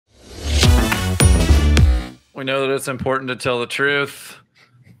we know that it's important to tell the truth,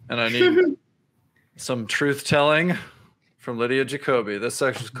 and I need some truth telling from Lydia Jacoby. This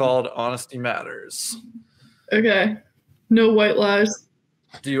section is called Honesty Matters. Okay. No white lies.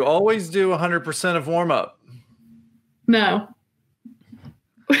 Do you always do 100% of warm-up? No.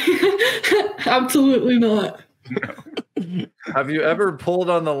 Absolutely not. No. Have you ever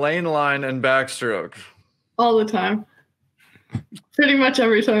pulled on the lane line in backstroke? All the time. Pretty much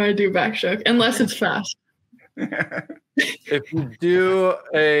every time I do backstroke, unless it's fast. If you do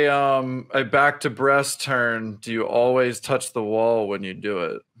a back to breast turn, do you always touch the wall when you do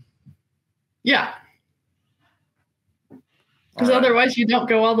it? Yeah. Because otherwise you don't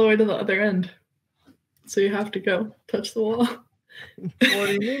go all the way to the other end. So you have to go touch the wall. What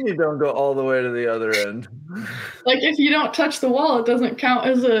do you mean you don't go all the way to the other end? Like if you don't touch the wall, it doesn't count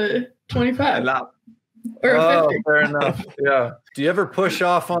as a 25. Or a 50. Fair enough. Yeah. Do you ever push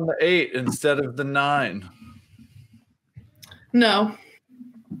off on the 8 instead of the 9? No.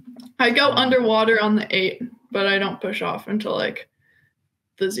 I go underwater on the 8, but I don't push off until like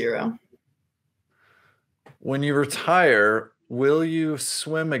the 0. When you retire, will you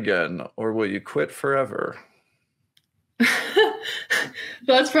swim again or will you quit forever?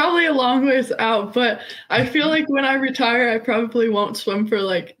 That's probably a long ways out, but I feel like when I retire, I probably won't swim for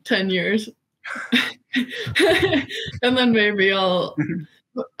like 10 years. And then maybe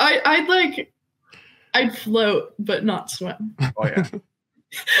I'd float, but not swim. Oh yeah.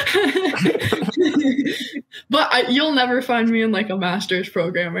 But you'll never find me in like a master's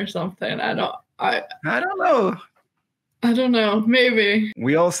program or something. I don't know. I don't know. Maybe.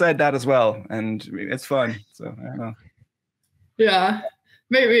 We all said that as well, and it's fun. So I don't know. Yeah,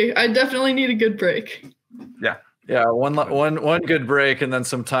 maybe. I definitely need a good break. Yeah. Yeah, one good break and then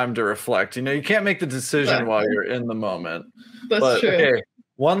some time to reflect. You know, you can't make the decision while you're in the moment. That's true. Okay,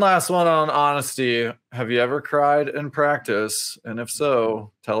 one last one on honesty. Have you ever cried in practice? And if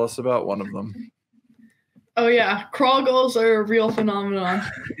so, tell us about one of them. Oh yeah, crawl goals are a real phenomenon.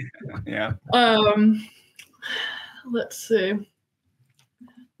 Yeah. Let's see.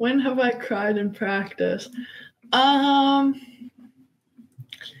 When have I cried in practice?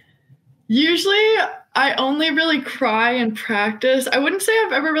 Usually I only really cry in practice. I wouldn't say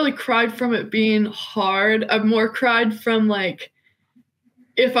I've ever really cried from it being hard. I've more cried from like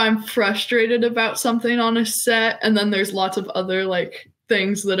if I'm frustrated about something on a set and then there's lots of other like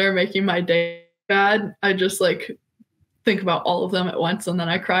things that are making my day bad. I just like think about all of them at once and then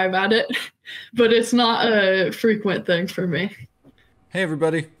I cry about it. But it's not a frequent thing for me. Hey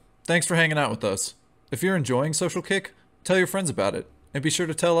everybody, thanks for hanging out with us. If you're enjoying Social Kick, tell your friends about it. And be sure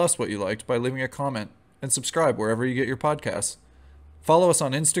to tell us what you liked by leaving a comment and subscribe wherever you get your podcasts. Follow us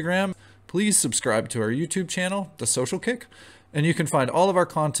on Instagram. Please subscribe to our YouTube channel, The Social Kick, and you can find all of our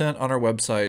content on our website,